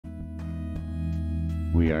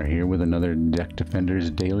We are here with another Deck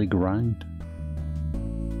Defender's Daily Grind.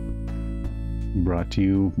 Brought to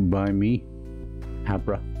you by me,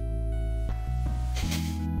 Abra.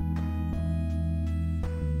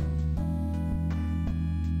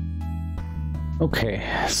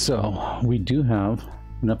 Okay, so we do have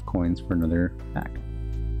enough coins for another pack.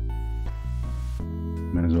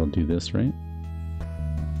 Might as well do this, right?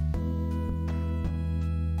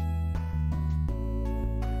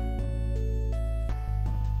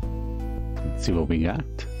 Let's see what we got.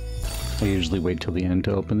 I usually wait till the end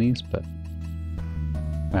to open these, but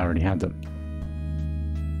I already had them.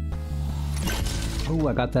 Oh,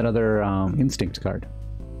 I got that other Instinct card.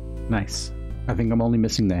 Nice. I think I'm only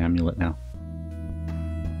missing the amulet now.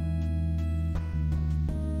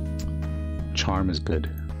 Charm is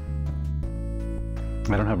good.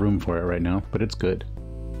 I don't have room for it right now, but it's good.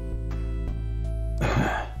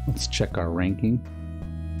 Let's check our ranking.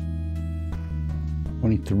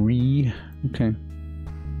 23. Okay.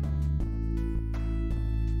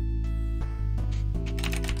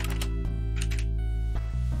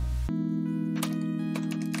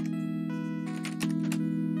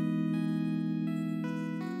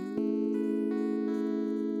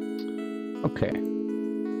 Okay.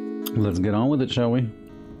 Let's get on with it, shall we?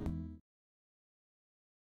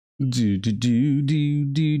 Do do do do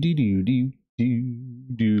do do do do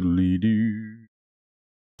doodly doo.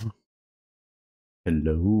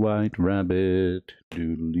 Hello, white rabbit.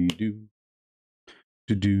 Doodly doo.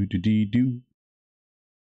 Do do do do do.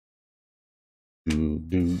 Do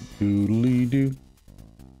do doodly doo.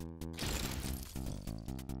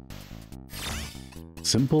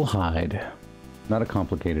 Simple hide. Not a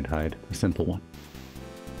complicated hide, a simple one.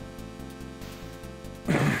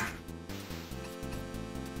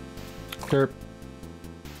 Derp.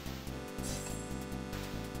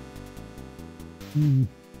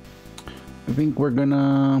 I think we're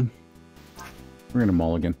gonna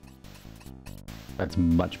mulligan. That's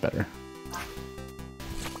much better.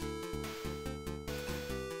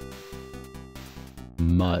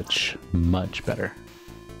 Much better.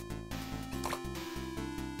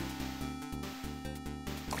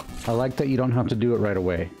 I like that you don't have to do it right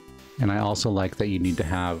away. And I also like that you need to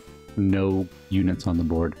have no units on the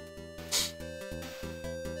board.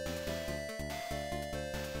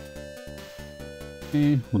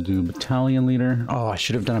 Okay, we'll do battalion leader. Oh, I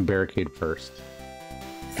should have done a barricade first.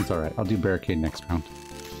 It's alright, I'll do barricade next round.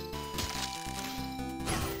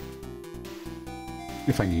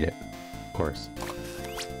 If I need it, of course.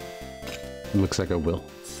 It looks like I will.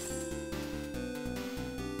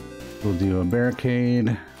 We'll do a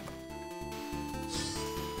barricade.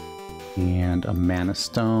 And a mana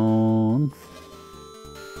stone.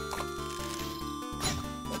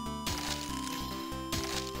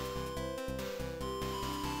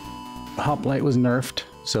 Hoplite was nerfed,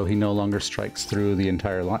 so he no longer strikes through the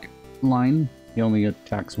entire line. He only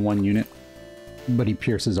attacks one unit, but he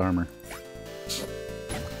pierces armor.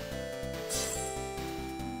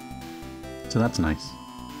 So that's nice.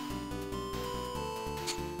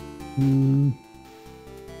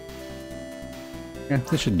 Yeah,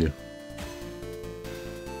 this should do.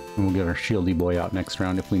 And we'll get our shieldy boy out next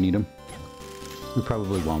round if we need him. We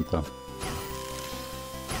probably won't, though.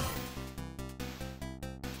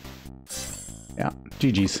 Yeah,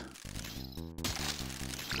 GG's.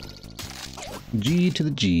 G to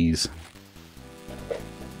the G's.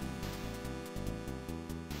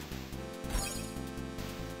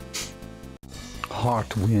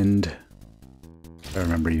 Heartwind. I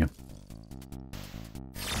remember you.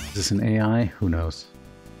 Is this an AI? Who knows?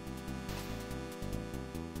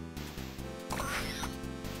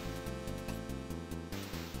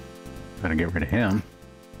 Gotta get rid of him.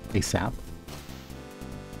 ASAP.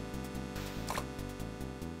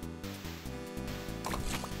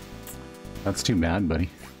 That's too bad, buddy.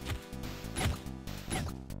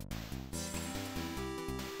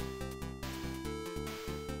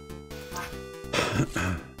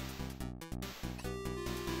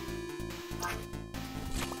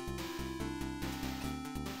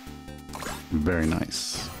 Very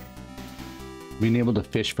nice. Being able to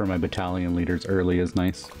fish for my battalion leaders early is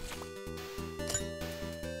nice.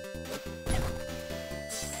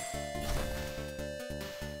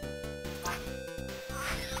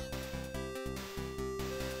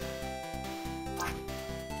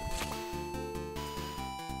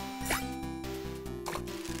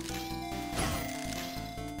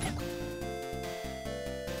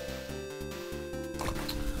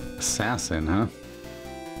 Assassin, huh?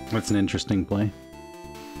 That's an interesting play.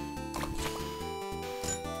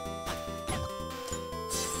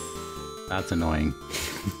 That's annoying.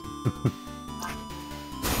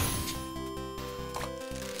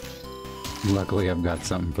 Luckily, I've got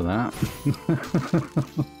something for that.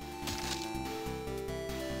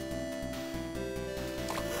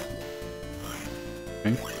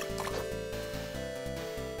 Okay.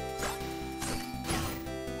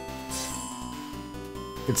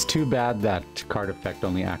 It's too bad that card effect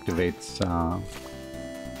only activates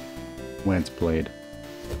when it's played.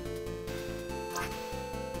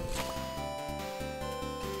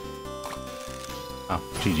 Oh,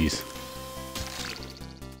 GG's.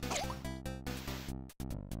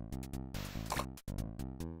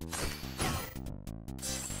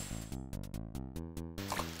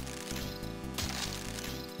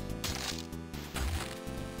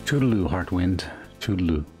 Toodaloo, Heartwind.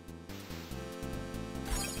 Toodaloo.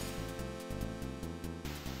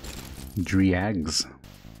 Dreags.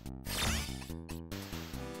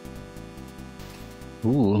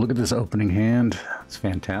 Ooh, look at this opening hand. It's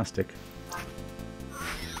fantastic.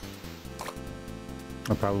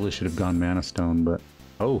 I probably should have gone Mana Stone, but...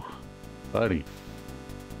 Oh, buddy.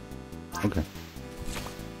 Okay.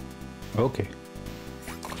 Okay.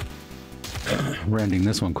 We're ending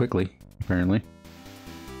this one quickly, apparently.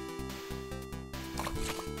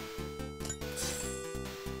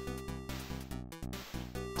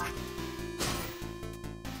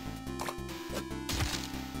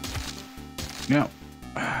 No.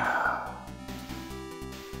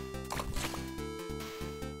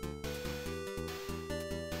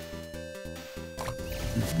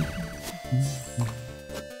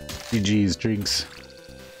 GG's, drinks.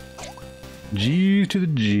 G to the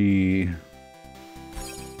G.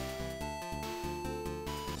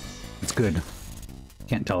 It's good.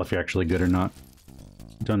 Can't tell if you're actually good or not.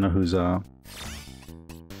 Don't know who's a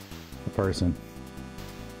person.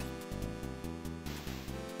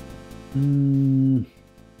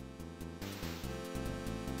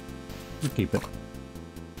 Keep it.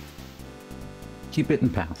 Keep it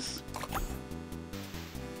and pass.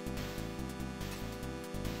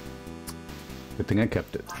 Good thing I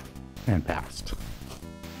kept it and passed.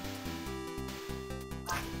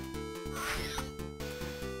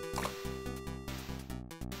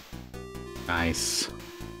 Nice.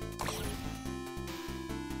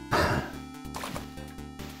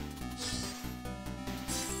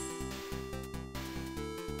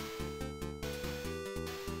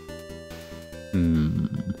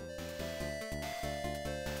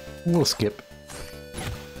 We'll skip.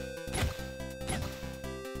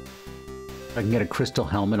 If I can get a crystal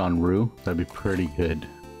helmet on Rue, that'd be pretty good.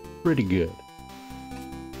 Pretty good.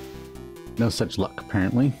 No such luck,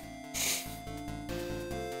 apparently.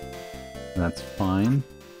 That's fine.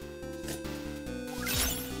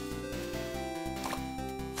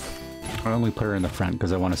 I only put her in the front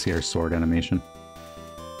because I want to see her sword animation.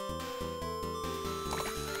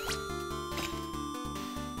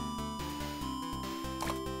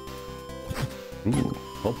 Ooh,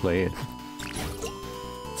 well played.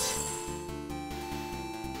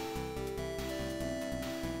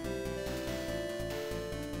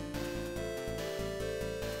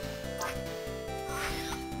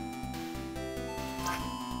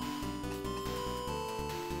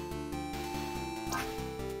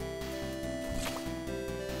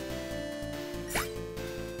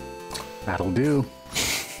 That'll do.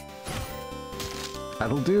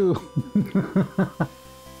 That'll do.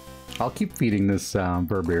 I'll keep feeding this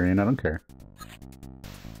Barbarian, I don't care.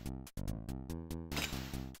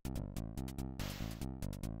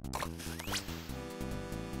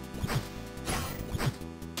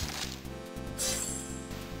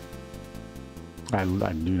 I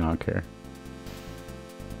do not care.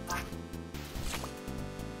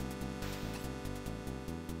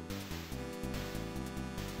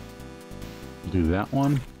 Do that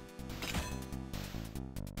one.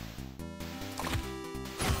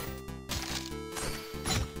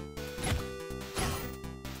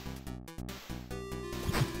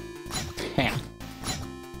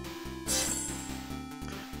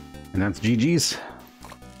 And that's GG's.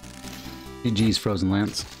 GG's, Frozen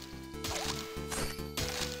Lance.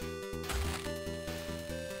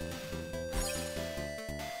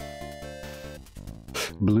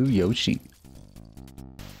 Blue Yoshi.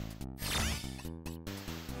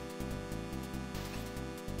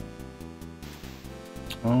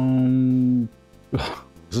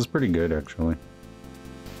 This is pretty good, actually.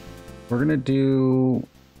 We're gonna do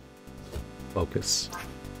focus.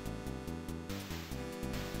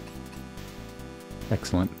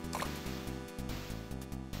 Excellent.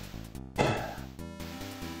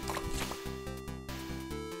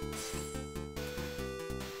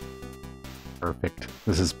 Perfect.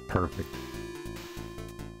 This is perfect.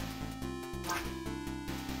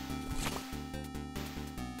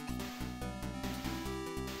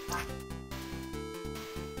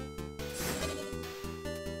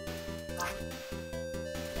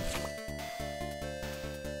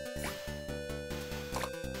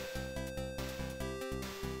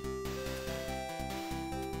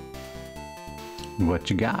 What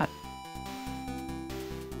you got?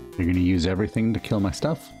 You're gonna use everything to kill my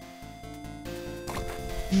stuff?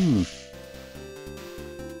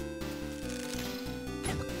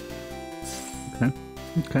 Okay.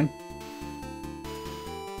 Okay.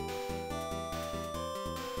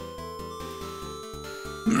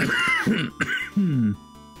 We'll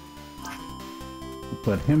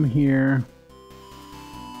put him here.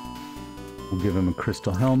 We'll give him a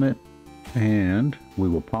crystal helmet. And we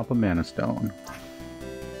will pop a mana stone.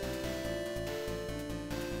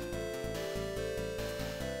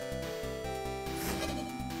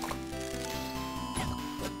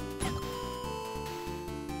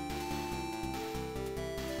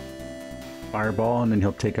 Fireball, and then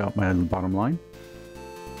he'll take out my bottom line.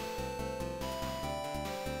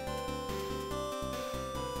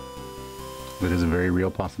 That is a very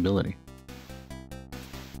real possibility.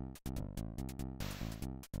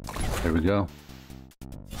 There we go.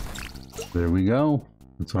 There we go.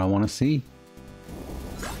 That's what I want to see.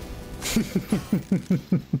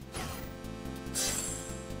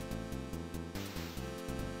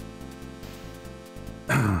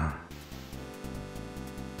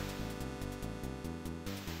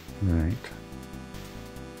 Right.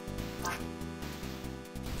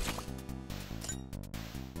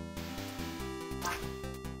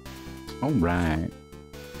 All right.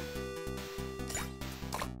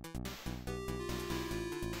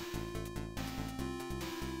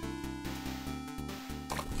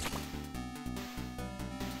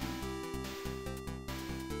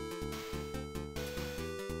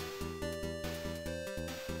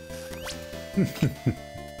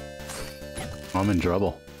 I'm in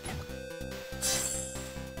trouble.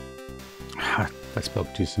 I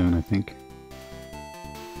spoke too soon, I think.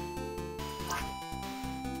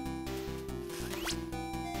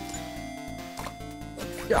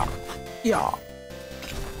 Yeah. Yeah.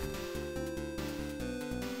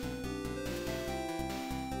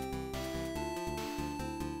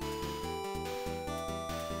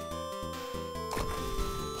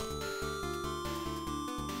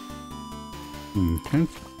 Okay.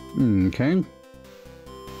 Okay.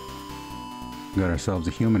 Got ourselves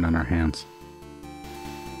a human on our hands.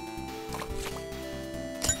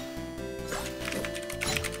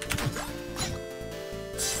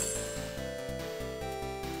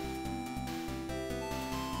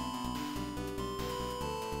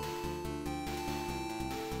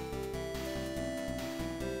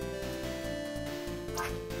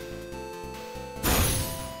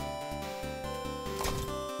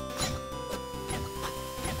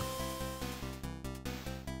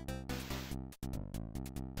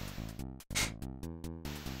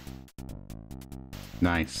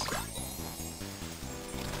 Nice.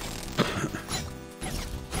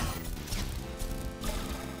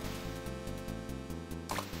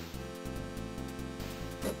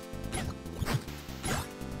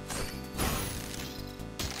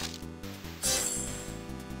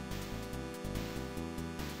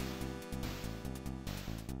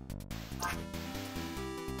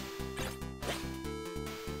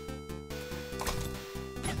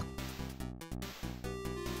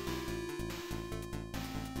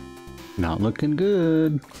 Not looking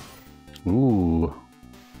good. Ooh.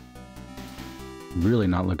 Really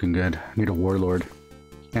not looking good. Need a warlord.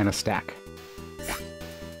 And a stack.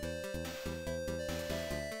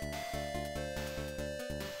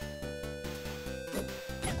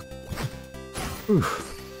 Oof.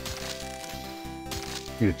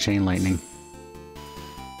 Need a chain lightning.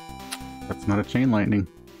 That's not a chain lightning.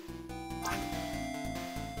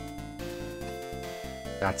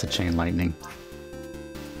 That's a chain lightning.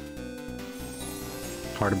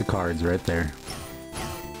 Part of the cards right there.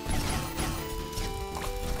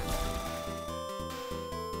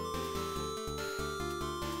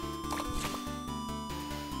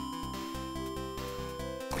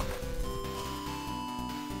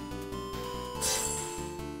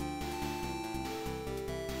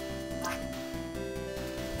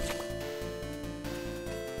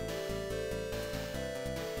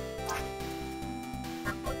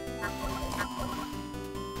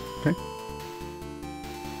 Okay.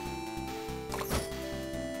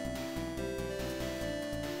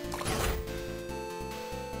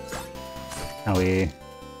 Owie.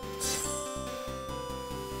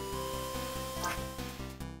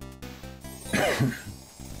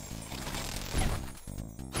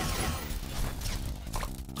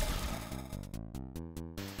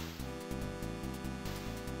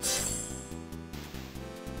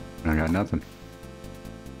 I got nothing.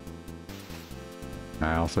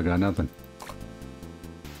 I also got nothing.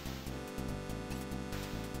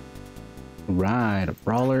 Right, a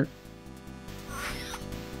brawler.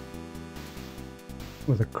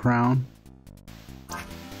 with a crown.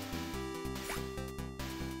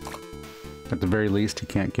 At the very least, he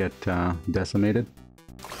can't get decimated.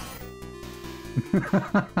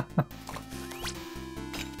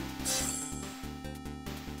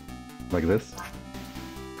 Like this.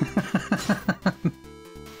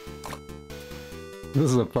 This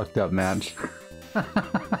is a fucked up match.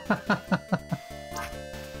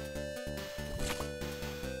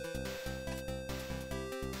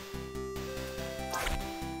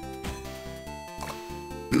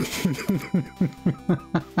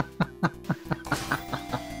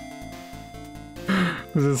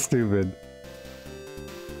 This is stupid.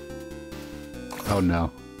 Oh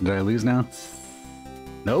no. Did I lose now?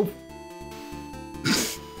 Nope.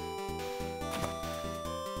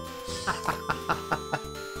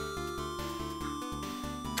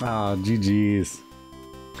 Oh, GG's.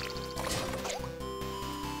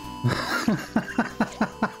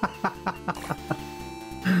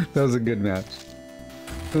 That was a good match.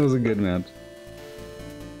 That was a good match.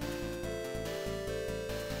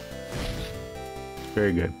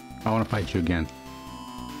 Very good. I want to fight you again.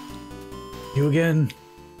 You again?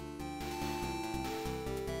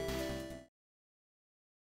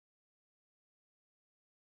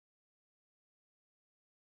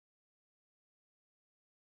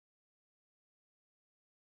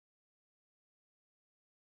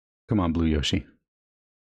 Come on, Blue Yoshi.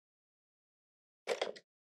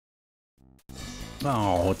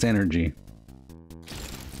 Oh, it's energy.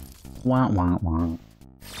 Wah, wah, wah.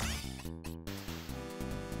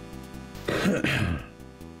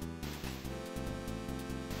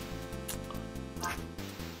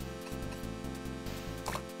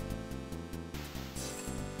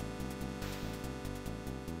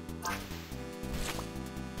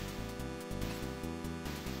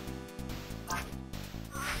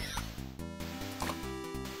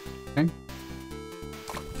 Okay.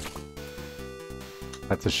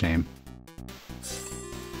 That's a shame.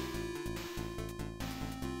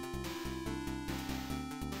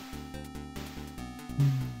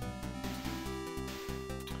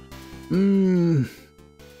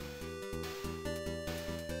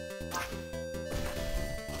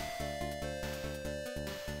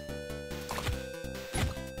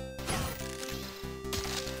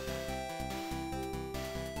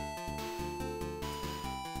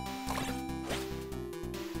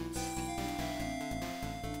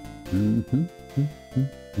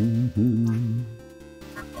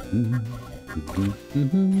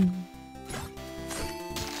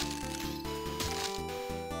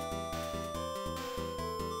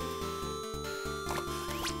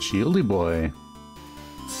 Shieldy boy.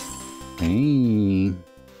 Hey.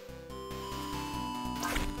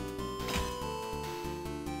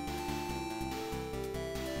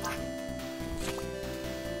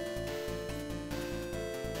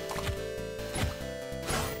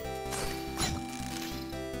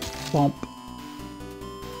 Womp.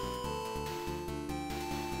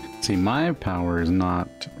 See, my power is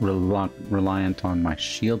not reliant on my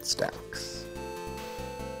shield stacks.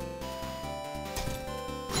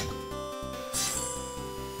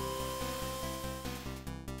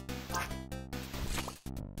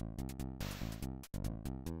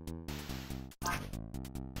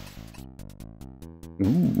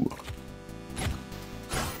 Ooh.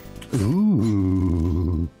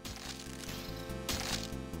 Ooh.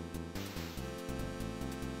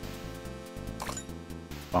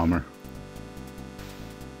 Bomber.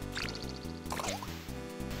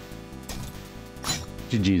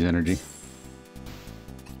 GG's energy.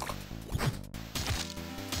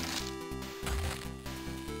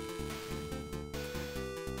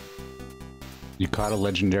 You caught a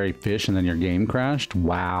legendary fish and then your game crashed?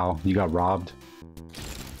 Wow, you got robbed.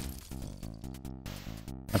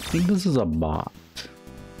 I think this is a bot.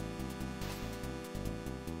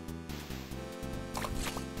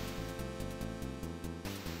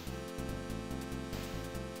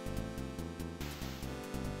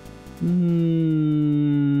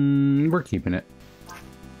 We're keeping it.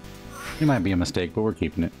 It might be a mistake, but we're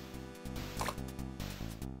keeping it.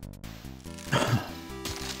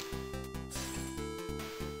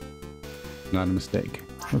 Not a mistake.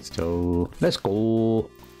 Let's go. Let's go.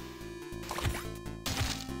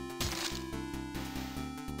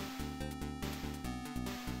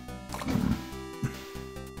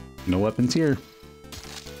 No weapons here.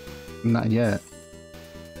 Not yet.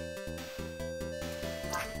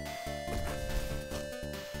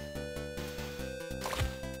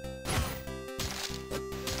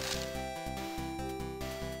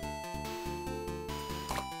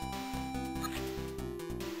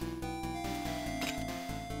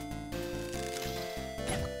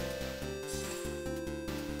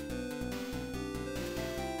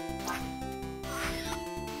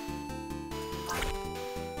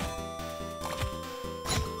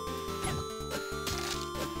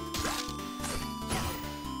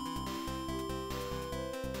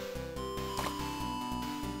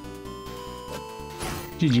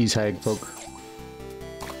 GG's, Hag folk.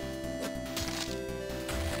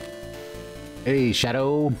 Hey,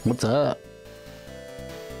 Shadow, what's up?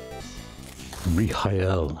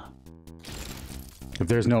 Mihail. If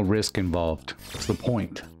there's no risk involved, what's the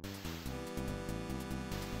point?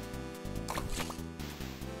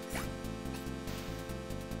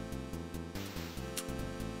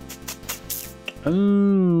 Oh,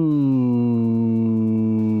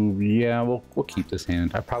 yeah, we'll keep this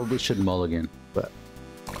hand. I probably should mulligan, but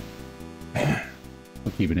we're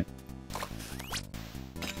keeping it.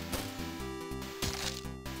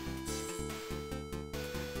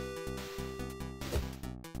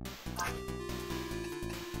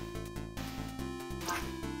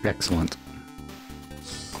 Excellent.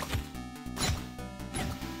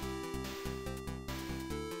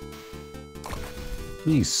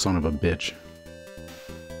 You son of a bitch.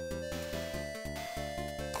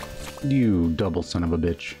 You double son of a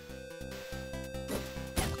bitch.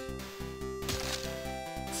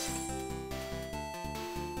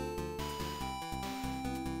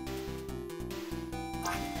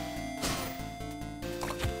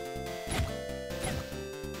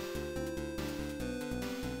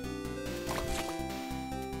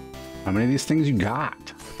 How many of these things you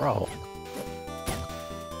got, bro?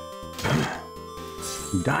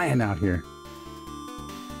 I'm dying out here.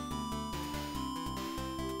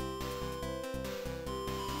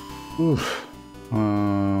 Oof.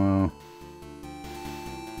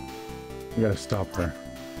 We gotta stop her.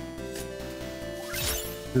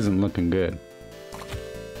 This isn't looking good.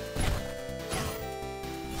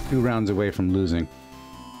 2 rounds away from losing.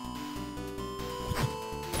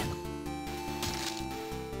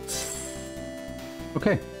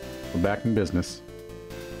 Okay, we're back in business.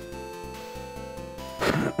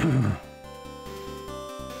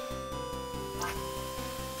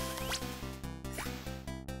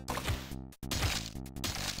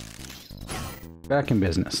 Back in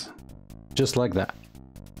business. Just like that.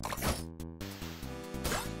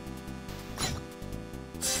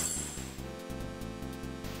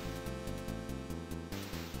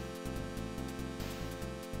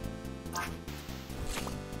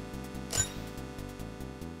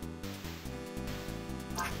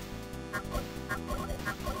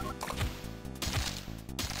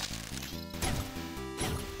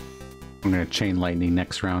 I'm gonna chain lightning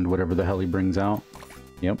next round, whatever the hell he brings out.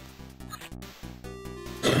 Yep.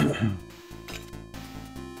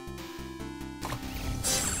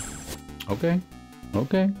 Okay.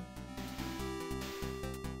 Okay.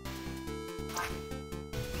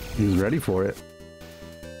 He was ready for it.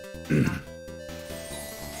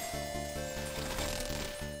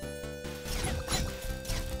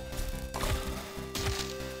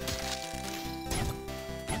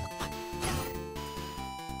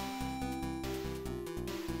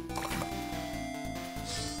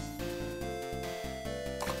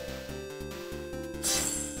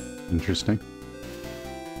 Interesting.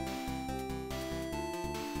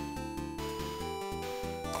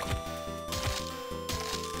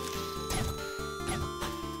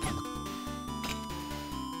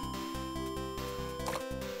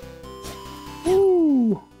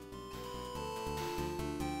 Ooh.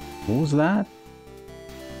 What was that?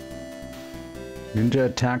 Ninja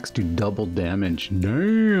attacks do double damage.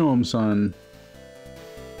 Damn, son.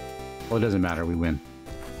 Well, it doesn't matter. We win.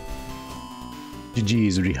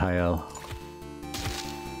 GG's, Rihael.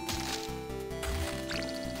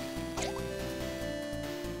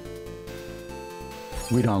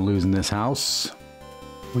 We don't lose in this house.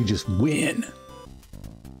 We just win.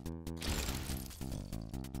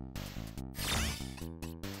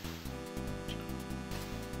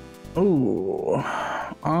 Oh,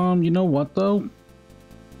 you know what though?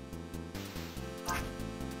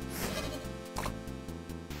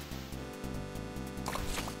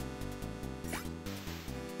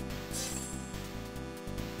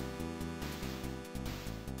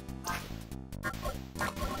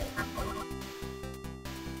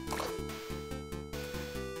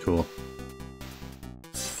 Cool.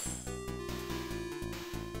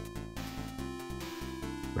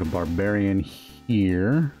 Put a barbarian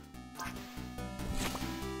here.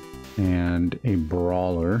 And a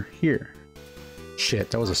brawler here. Shit,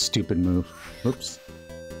 that was a stupid move. Oops.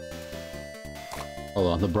 Hold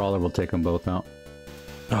on, the brawler will take them both out.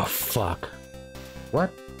 Oh, fuck. What?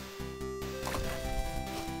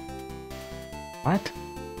 What?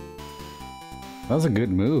 That was a good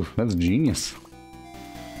move. That's genius.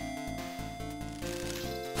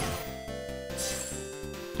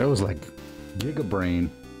 That was like Giga Brain.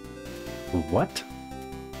 What?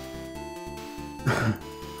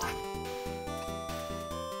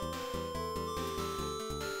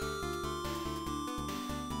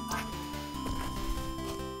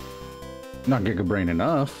 Not Giga Brain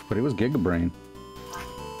enough, but it was Giga Brain.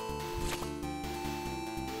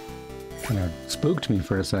 Kinda spooked me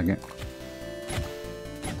for a second.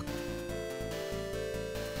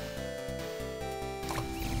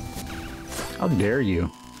 How dare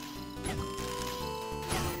you?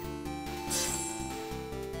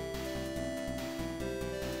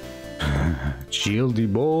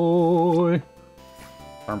 Shieldy boy.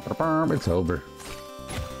 It's over.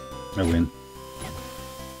 I win.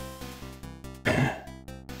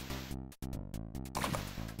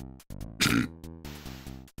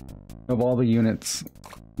 Of all the units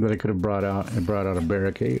that I could have brought out, I brought out a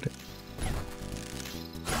barricade.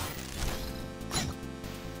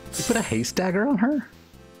 He put a haste dagger on her?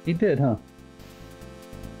 He did, huh?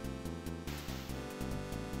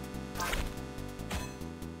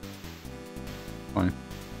 Fine.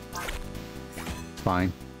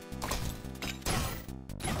 Fine.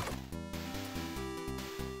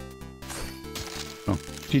 Oh,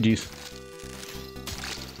 GG's.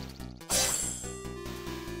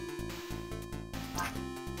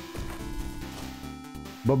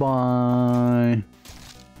 Bye-bye.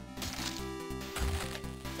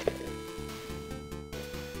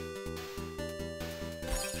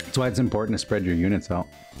 That's why it's important to spread your units out.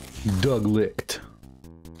 Doug licked.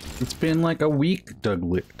 It's been like a week, Doug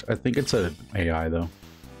licked. I think it's a AI though.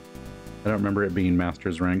 I don't remember it being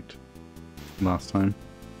Masters ranked last time.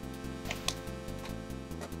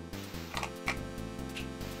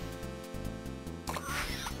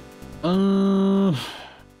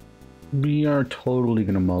 We are totally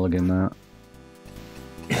gonna mulligan that.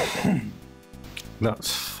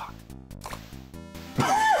 That's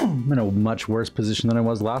I'm in a much worse position than I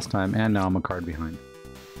was last time, and now I'm a card behind.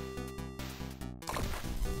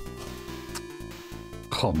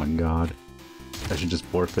 Oh my god. I should just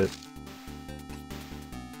forfeit.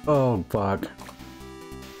 Oh fuck.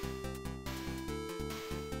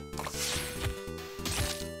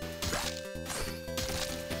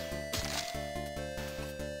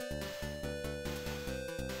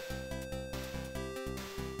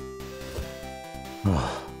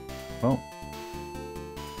 Well.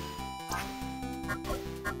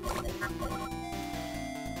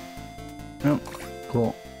 Oh,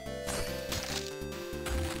 cool.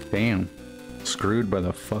 Damn. Screwed by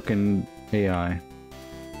the fucking AI.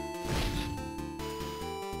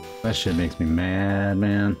 That shit makes me mad,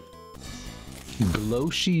 man. Glow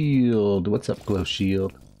Shield. What's up, Glow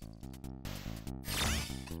Shield?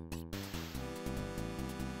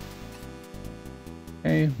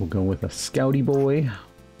 Okay, we'll go with a Scouty Boy.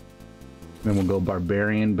 Then we'll go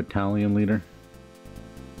Barbarian Battalion Leader.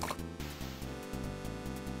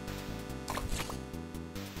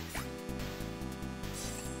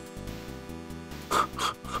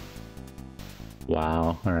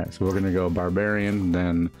 Wow. Alright, so we're gonna go Barbarian,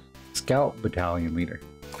 then Scout Battalion Leader.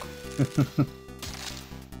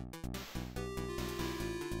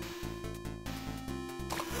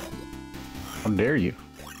 How dare you?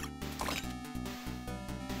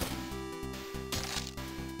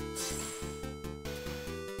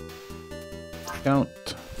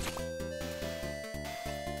 Scout.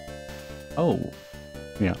 Oh.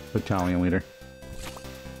 Yeah, Battalion Leader.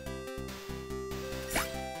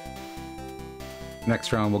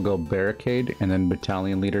 Next round we'll go Barricade and then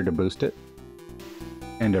Battalion Leader to boost it.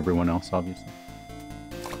 And everyone else, obviously.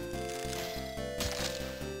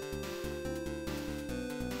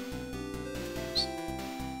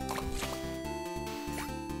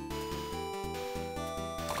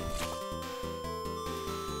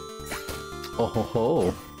 Oh ho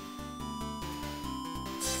ho.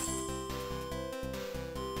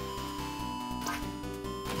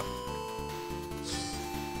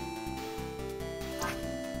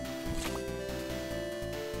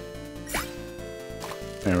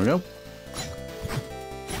 There we go.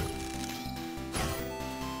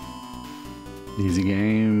 Easy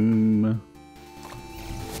game.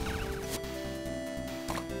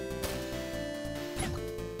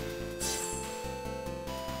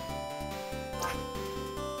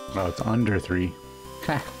 Oh, it's under 3.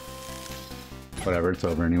 Ha. Whatever, it's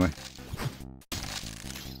over anyway.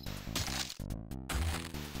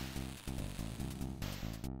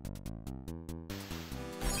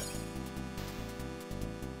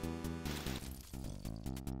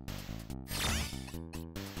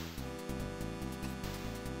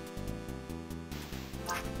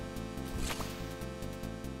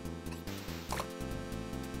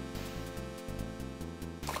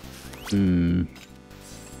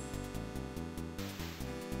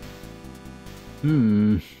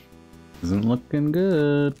 Isn't looking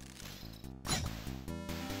good.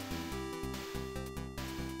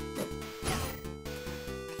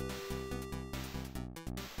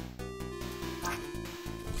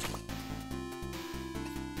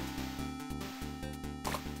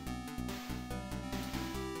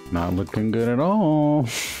 Not looking good at all.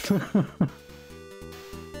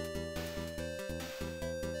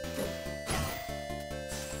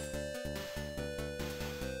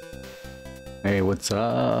 Hey, what's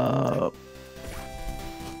up?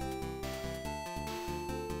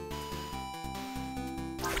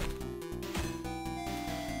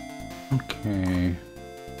 Okay.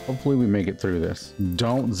 Hopefully we make it through this.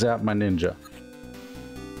 Don't zap my ninja.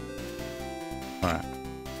 Alright.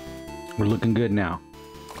 We're looking good now.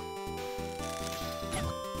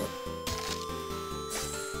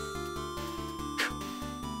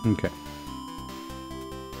 Okay.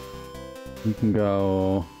 You can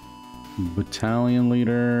go battalion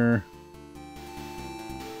leader.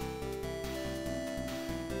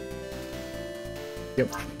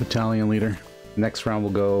 Yep, battalion leader. Next round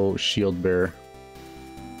we'll go shield bearer.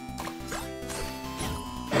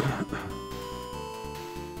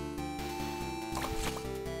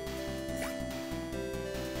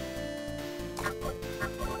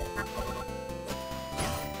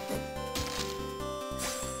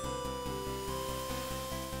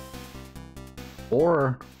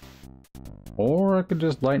 Or I could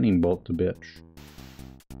just lightning bolt the bitch.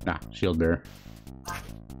 Nah, shield bearer.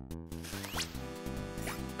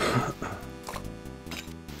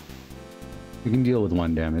 We can deal with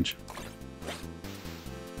 1 damage.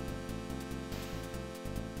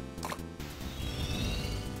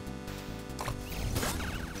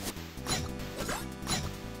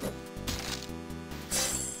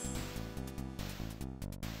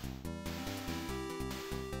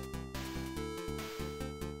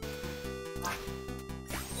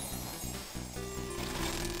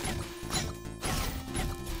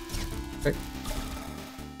 Okay.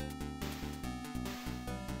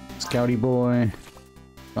 Scouty boy.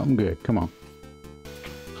 Something good. Come on.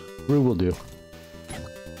 Rue will do.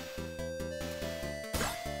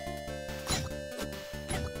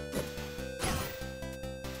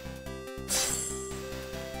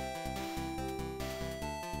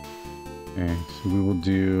 Okay, so we will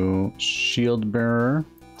do shield bearer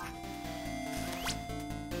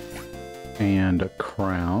and a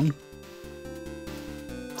crown.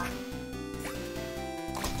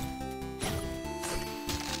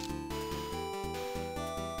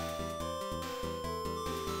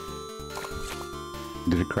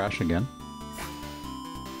 Did it crash again?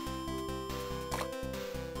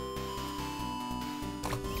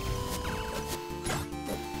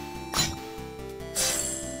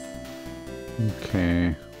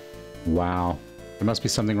 Okay. Wow. There must be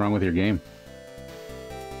something wrong with your game.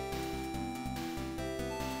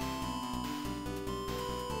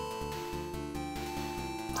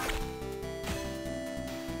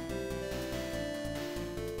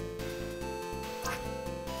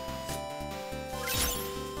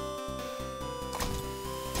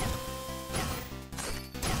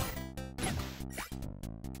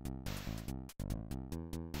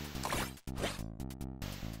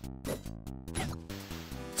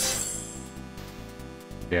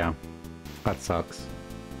 Yeah, that sucks.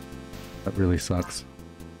 That really sucks.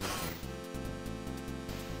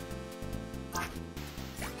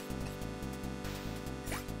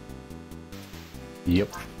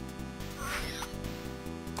 Yep.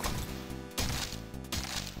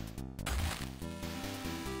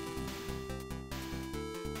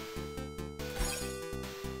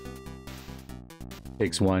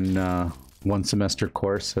 Takes one semester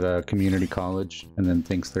course at a community college and then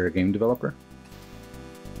thinks they're a game developer.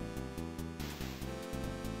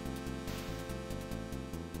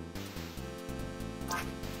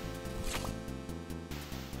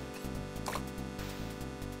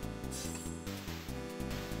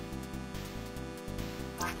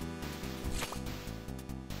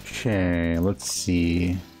 Okay, let's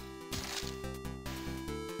see.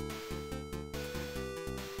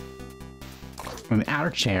 An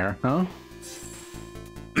outer chair, huh?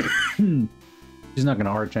 She's not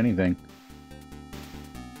gonna arch anything.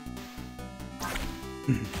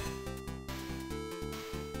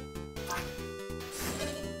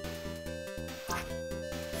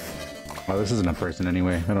 Oh, this isn't a person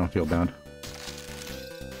anyway. I don't feel bad.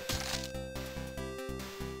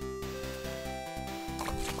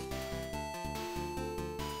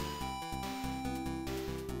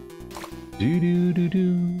 Do do do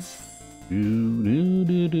do do do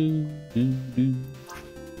do do do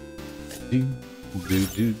do do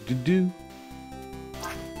do do do.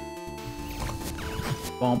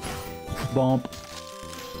 Bump, bump.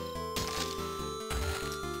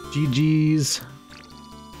 GG's.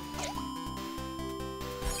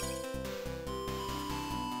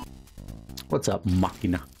 What's up,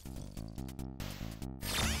 Machina?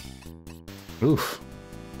 Oof.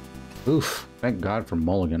 Oof. Thank God for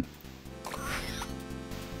Mulligan.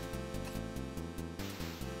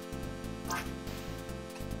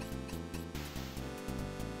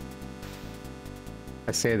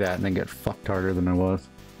 I say that and then get fucked harder than I was.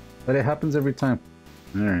 But it happens every time.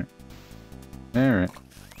 Alright. Alright.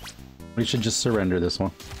 We should just surrender this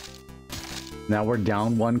one. Now we're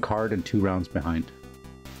down 1 card and 2 rounds behind.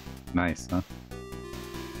 Nice, huh?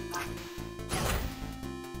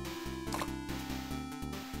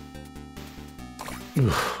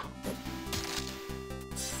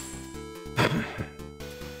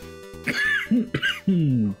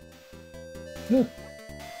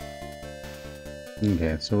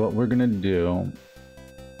 Okay, so what we're gonna do...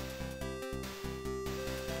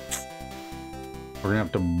 We're gonna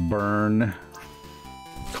have to burn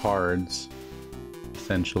cards,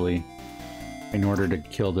 essentially, in order to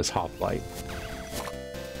kill this hoplite.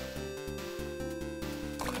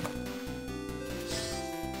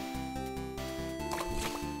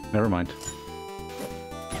 Never mind.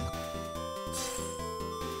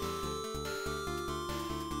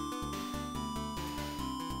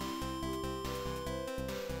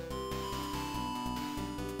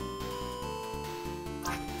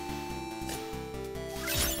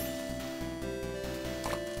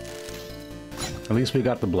 At least we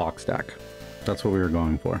got the block stack. That's what we were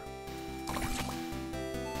going for.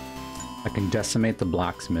 I can decimate the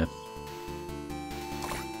blacksmith.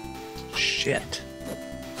 Shit.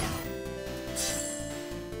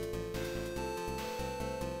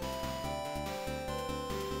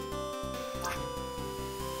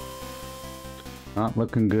 Not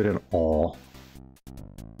looking good at all.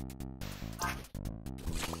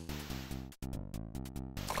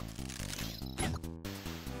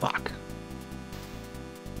 Fuck.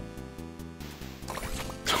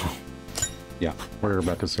 Yeah, we're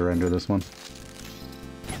about to surrender this one.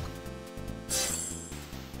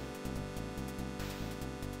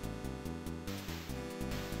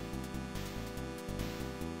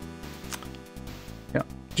 Yeah,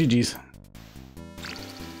 GG's.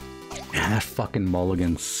 Man, that fucking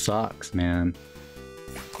mulligan sucks, man.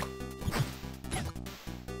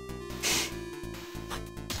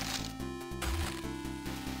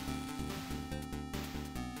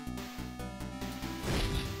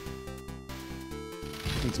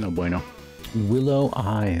 It's no bueno. Willow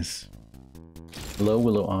eyes. Hello,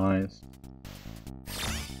 willow eyes.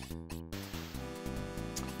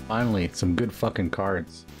 Finally, some good fucking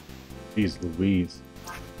cards. Jeez Louise.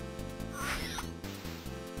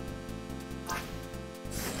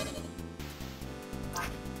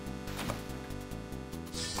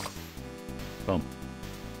 Boom.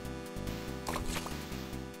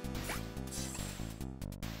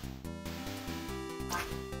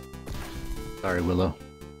 Sorry, Willow.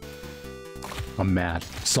 I'm mad.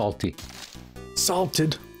 Salty.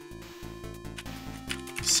 Salted.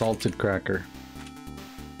 Salted cracker.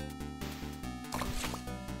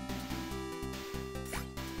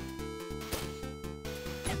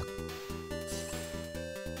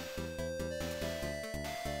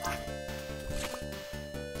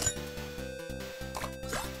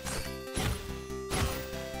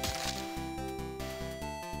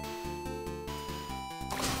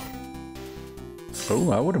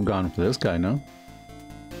 Oh, I would have gone for this guy, no?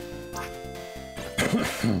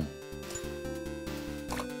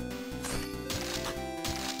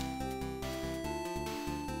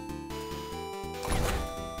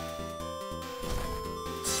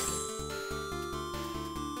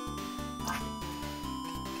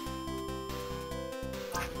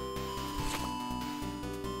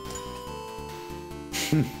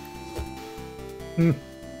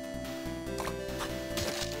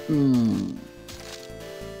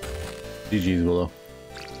 GG's, Willow.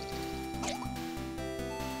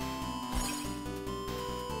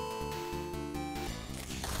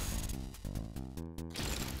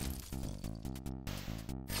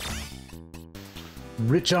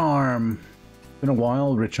 Rich Arm. Been a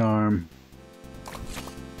while, Rich Arm.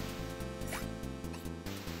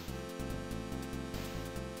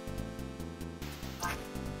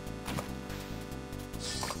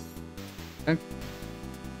 Okay.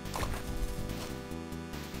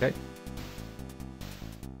 Okay.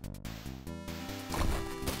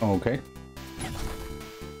 Okay.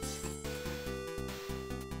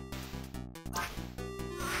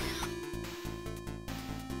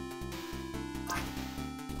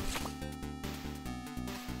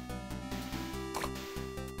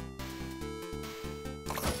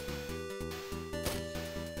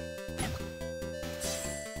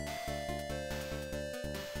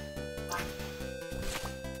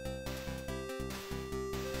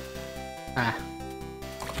 Ah.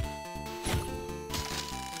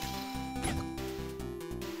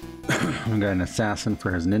 We got an assassin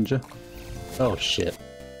for his ninja. Oh shit.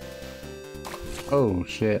 Oh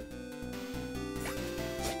shit.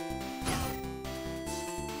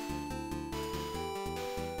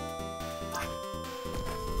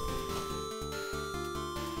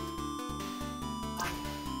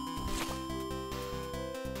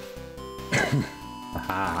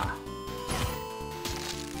 Aha.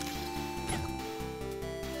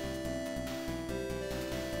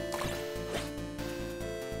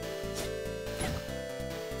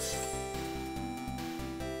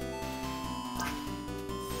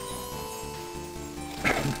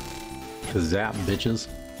 Zap, bitches.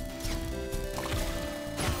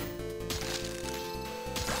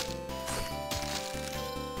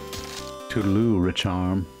 Toodaloo, rich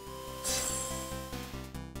arm.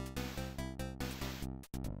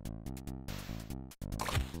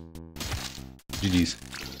 GG's.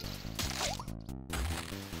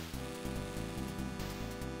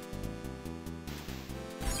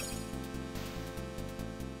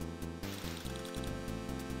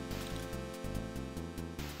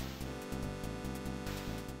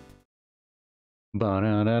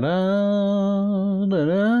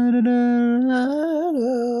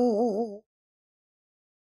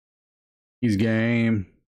 He's game.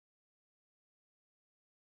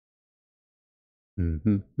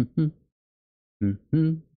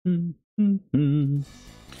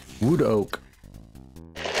 Wood oak.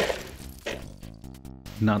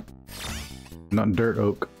 Not dirt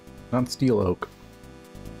oak. Not steel oak.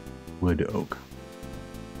 Wood oak.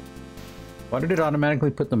 Why did it automatically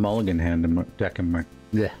put the mulligan hand in my deck in my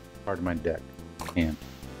part of my deck? Hand.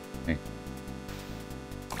 Okay.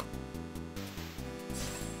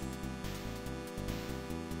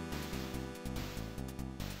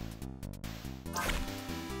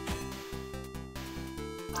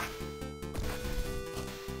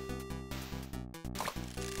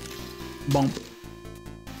 Bump.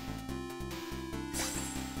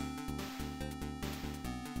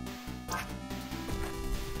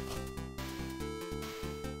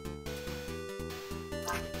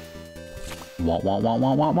 Wah wah wah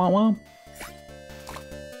wah wah wah wah.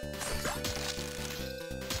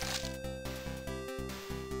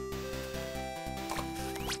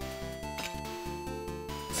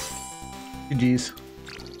 GG's.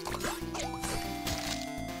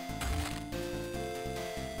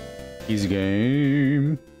 Easy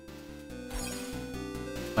game.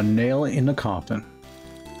 A nail in the coffin.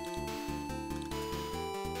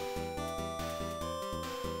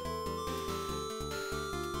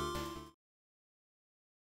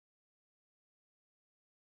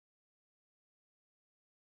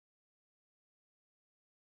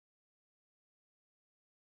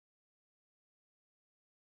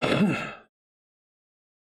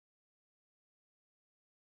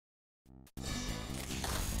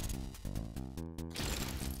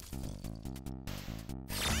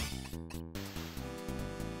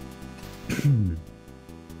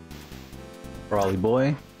 Brawly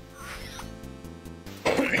boy.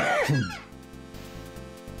 I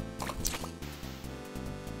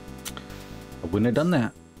wouldn't have done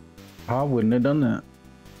that. I wouldn't have done that.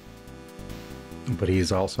 But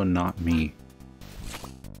he's also not me.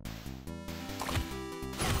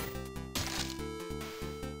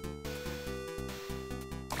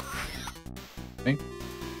 Okay.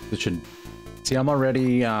 This should... See, I'm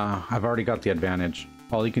already... I've already got the advantage.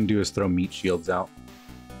 All he can do is throw meat shields out.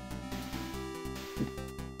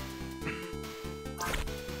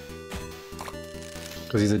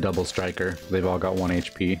 Because he's a double striker. They've all got 1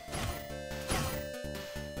 HP.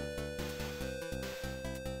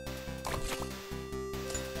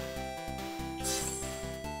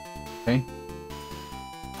 Okay.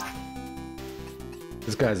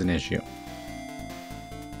 This guy's an issue.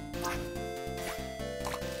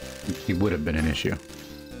 He would have been an issue.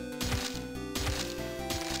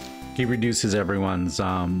 He reduces everyone's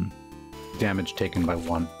damage taken by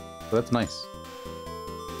 1. So that's nice.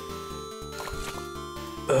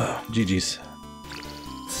 Ugh, GG's.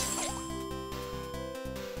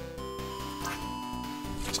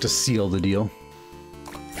 Just to seal the deal.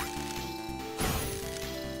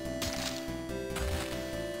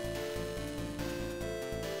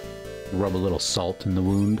 Rub a little salt in the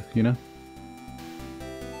wound, you know?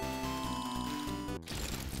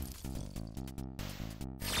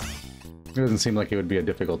 It doesn't seem like it would be a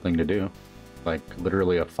difficult thing to do. Like,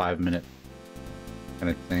 literally a 5-minute kind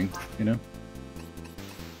of thing, you know?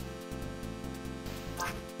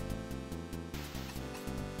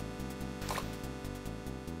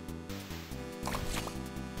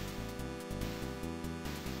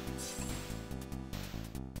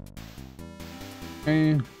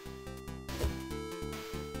 Okay.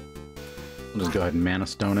 We'll just go ahead and Mana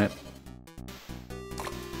Stone it.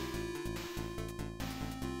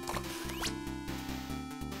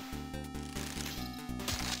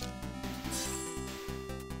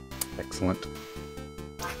 Excellent.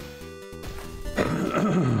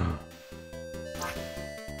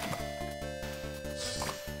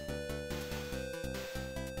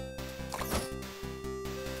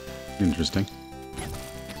 Interesting.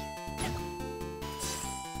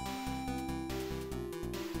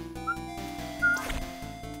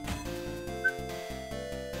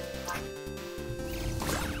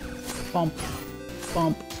 Bump.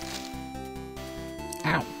 Bump.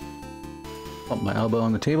 Ow. Bump my elbow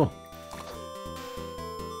on the table.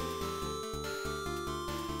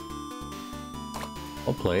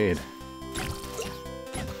 Well played.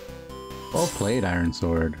 Well played, Iron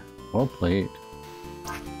Sword. Well played.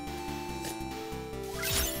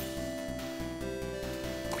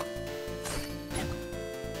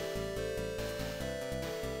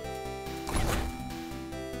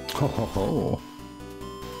 Ho ho ho.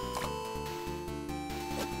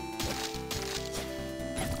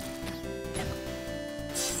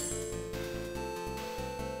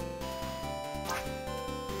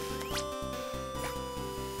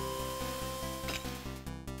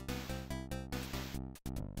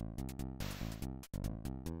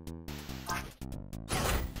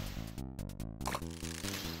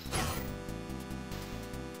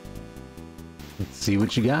 Let's see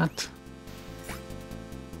what you got.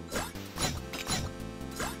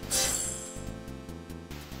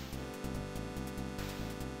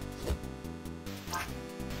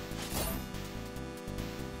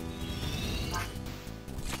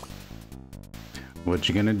 What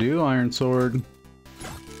you gonna do, Iron Sword?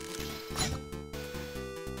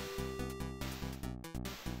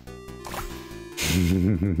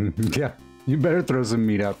 Yeah, you better throw some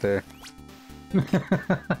meat out there.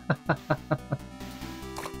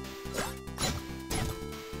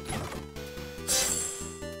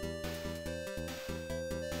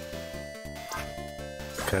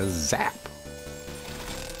 Kazap.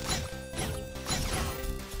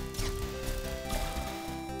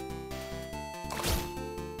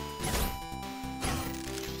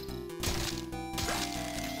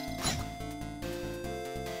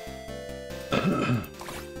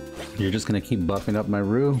 You're just gonna keep buffing up my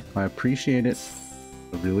Rue. I appreciate it.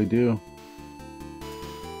 I really do.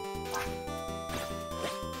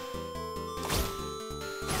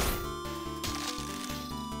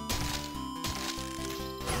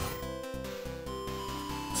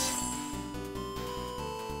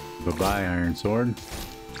 Bye-bye, Iron Sword.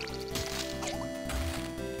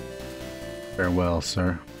 Farewell,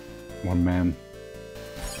 sir. One man.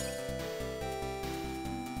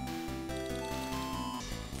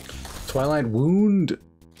 Twilight Wound.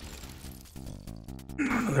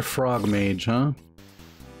 Another frog mage, huh?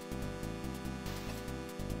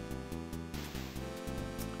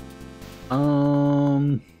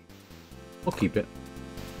 We'll keep it.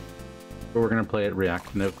 But we're gonna play it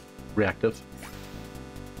reactive.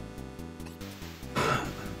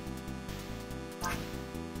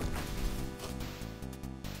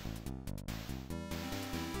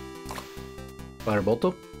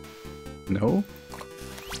 Firebolto? No.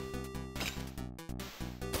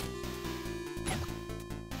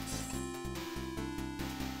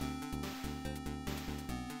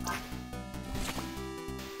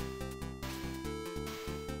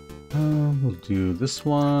 We'll do this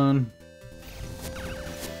one.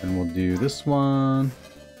 And we'll do this one.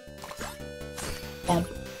 Bump.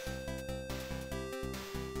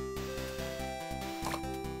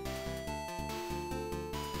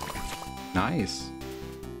 Nice.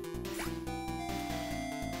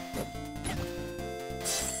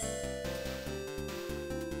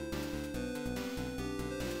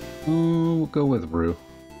 We'll go with Rue.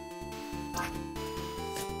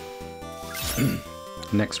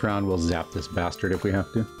 Next round we'll zap this bastard if we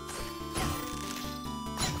have to.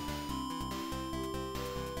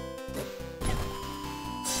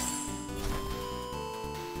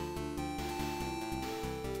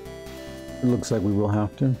 It looks like we will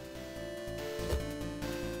have to.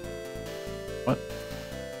 What?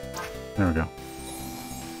 There we go.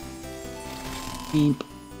 Beep.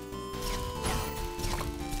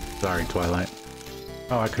 Sorry, Twilight.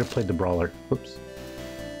 Oh, I could have played the brawler. Whoops.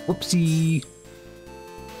 Whoopsie.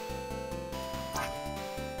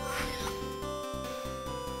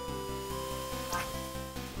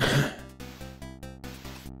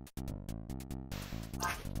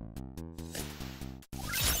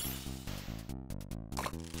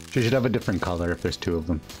 She should have a different color if there's two of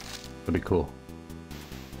them. That'd be cool.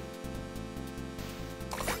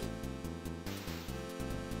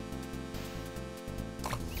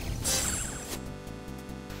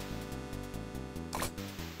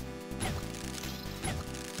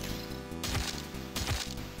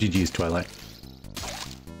 GG's, Twilight.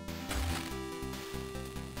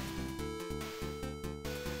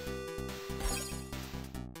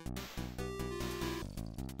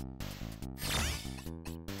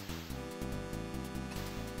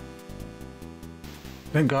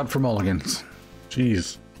 Thank God for mulligans.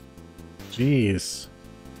 Jeez. Jeez.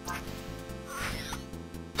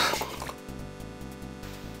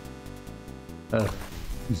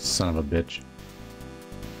 You son of a bitch.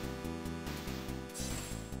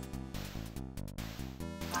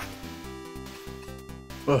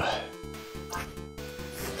 Ugh.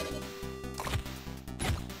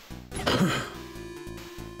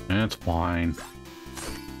 It's fine.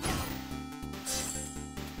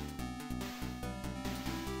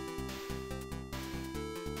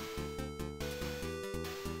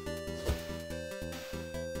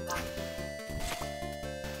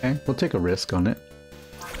 Okay, we'll take a risk on it.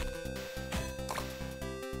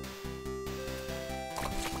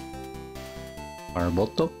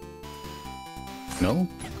 Araboto? No?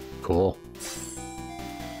 Cool.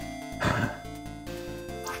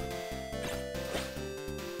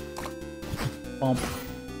 Bump.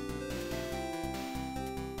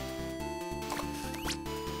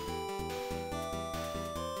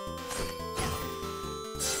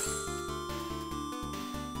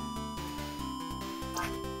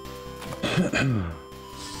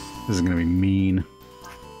 This is gonna be mean.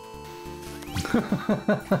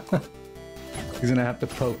 He's gonna have to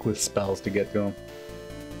poke with spells to get to him.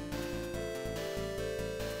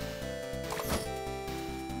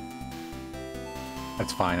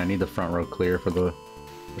 That's fine. I need the front row clear for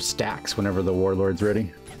stacks whenever the warlord's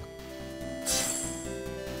ready.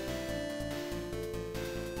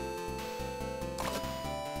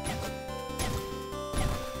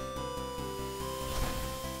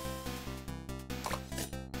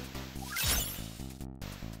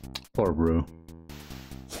 Poor brew.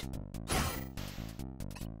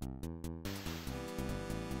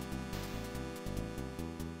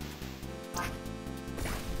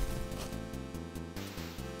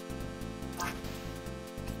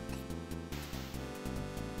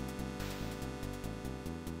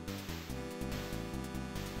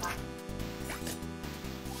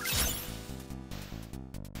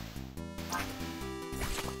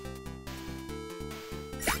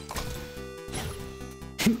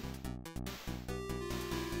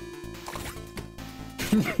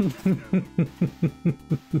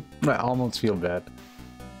 I almost feel bad,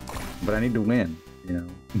 but I need to win, you know.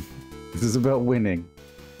 This is about winning,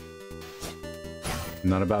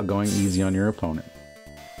 not about going easy on your opponent.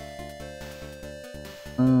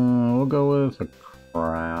 We'll go with a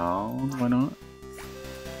crown, why not?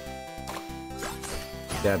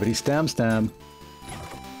 Dabbity stab stab.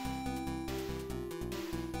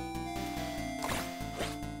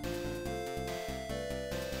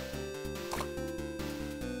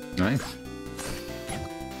 Nice.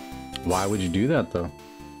 Why would you do that, though?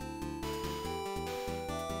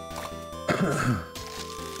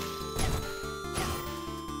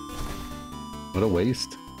 What a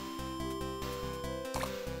waste.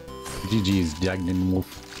 GG's, Jagden Wolf.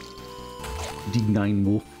 D9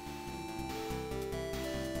 Wolf.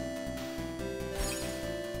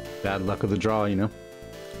 Bad luck of the draw, you know?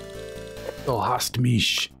 Oh, hast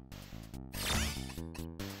mich.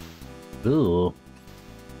 Ugh.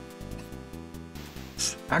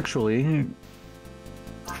 Actually,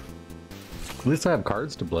 at least I have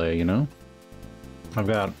cards to play, you know? I've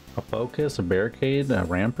got a focus, a barricade, a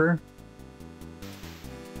ramper.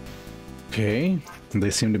 Okay, they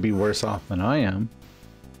seem to be worse off than I am.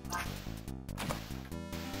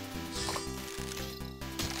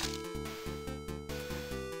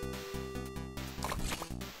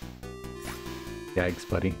 Yikes,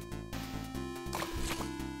 buddy.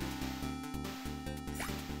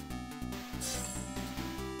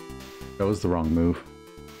 That was the wrong move.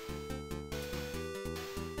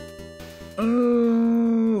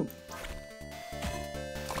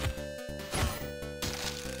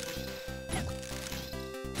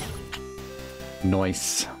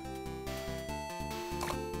 Nice.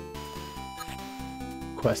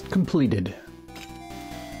 Quest completed.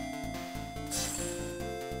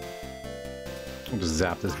 I'll just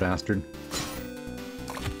zap this bastard.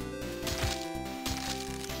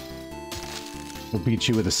 We'll beat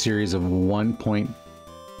you with a series of 1-point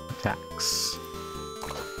attacks.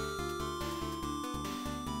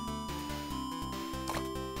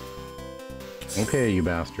 Okay, you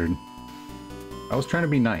bastard. I was trying to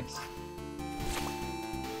be nice.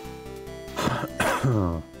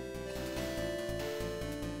 I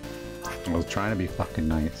was trying to be fucking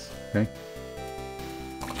nice, okay?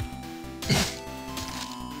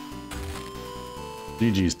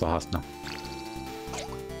 GG's to Hasna.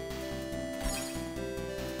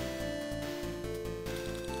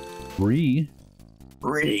 Re.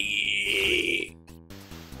 Okay.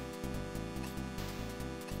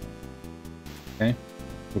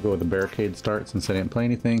 We'll go with the barricade start since I didn't play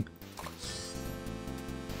anything.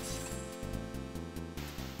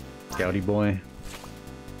 Scouty boy.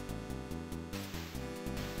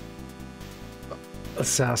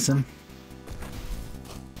 Assassin.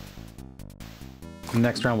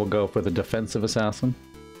 Next round we'll go for the defensive assassin.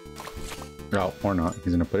 Oh, or not.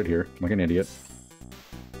 He's gonna put it here like an idiot.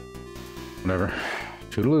 Whatever.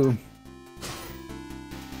 Toodaloo.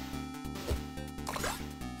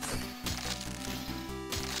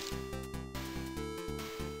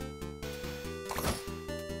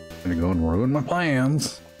 Gonna go and ruin my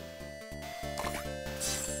plans.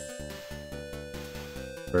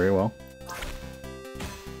 Very well.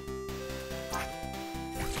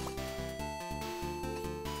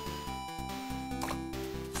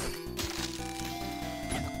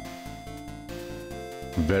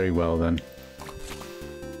 Very well then.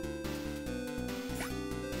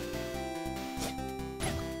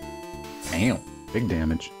 Damn, big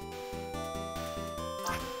damage.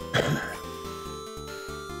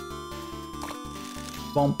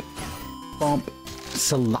 Bump, bump,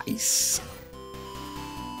 slice.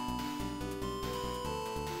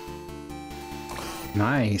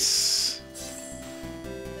 Nice.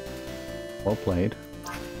 Well played.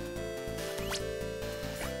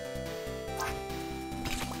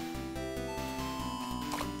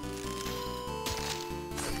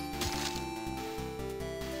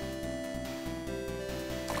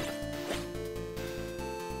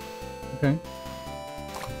 Okay.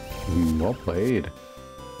 Well played.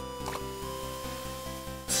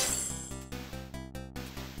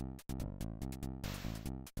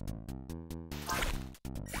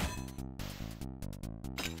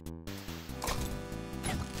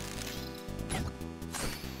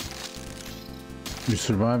 You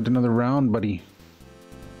survived another round, buddy.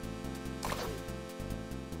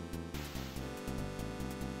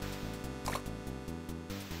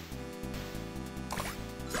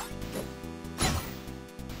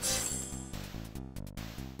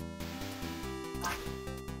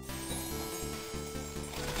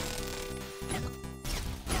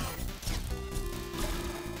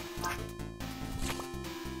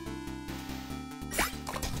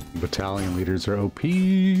 Battalion leaders are OP.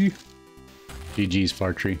 GG's,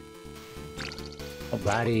 Flartree.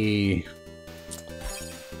 Alrighty.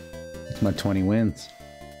 That's my 20 wins.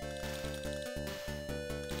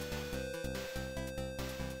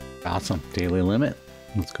 Awesome. Daily limit.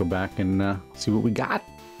 Let's go back and see what we got.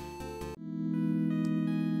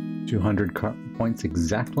 200 points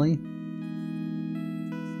exactly. You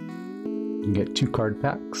can get 2 card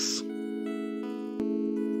packs.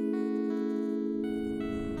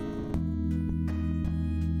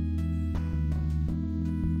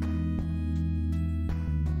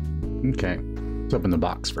 Okay, let's open the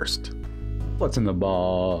box first. What's in the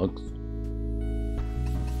box?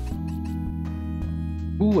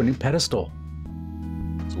 Ooh, a new pedestal.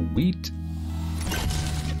 Sweet.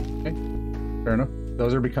 Okay, fair enough.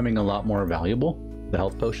 Those are becoming a lot more valuable, the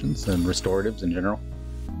health potions and restoratives in general.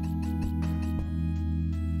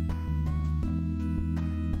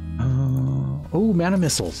 Oh, mana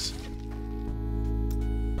missiles.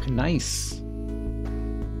 Nice.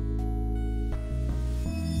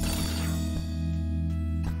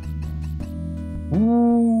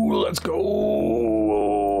 Ooh, let's go.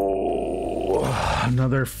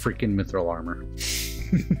 Another freaking mithril armor.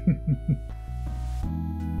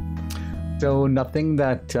 So nothing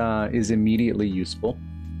that is immediately useful.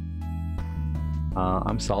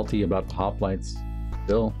 I'm salty about the hoplites.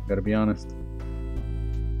 Still, gotta be honest.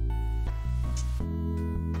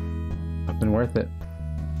 Nothing worth it.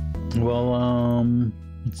 Well,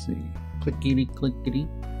 let's see. Clickety, clickety.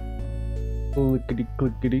 Clickety,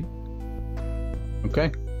 clickety.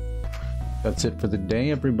 Okay, that's it for the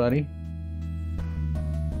day, everybody.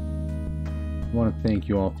 I want to thank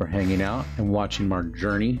you all for hanging out and watching our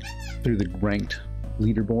journey through the ranked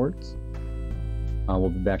leaderboards.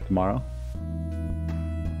 We'll be back tomorrow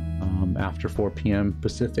after 4 p.m.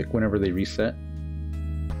 Pacific, whenever they reset.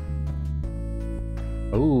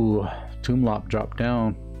 Oh, Toomlop dropped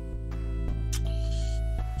down.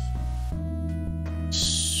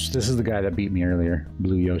 This is the guy that beat me earlier,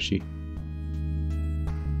 Blue Yoshi.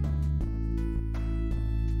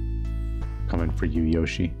 Coming for you,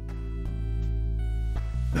 Yoshi.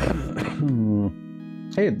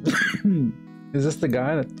 Hey, is this the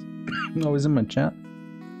guy that's always in my chat?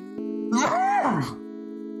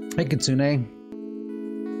 Hey, Kitsune.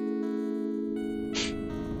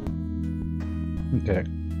 Okay.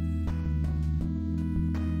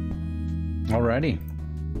 Alrighty.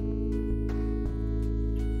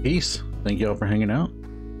 Peace. Thank you all for hanging out.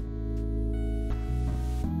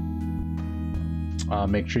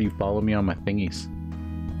 Make sure you follow me on my thingies.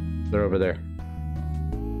 They're over there.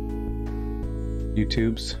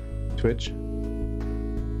 YouTube's, Twitch.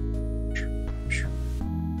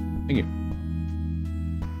 Thank you.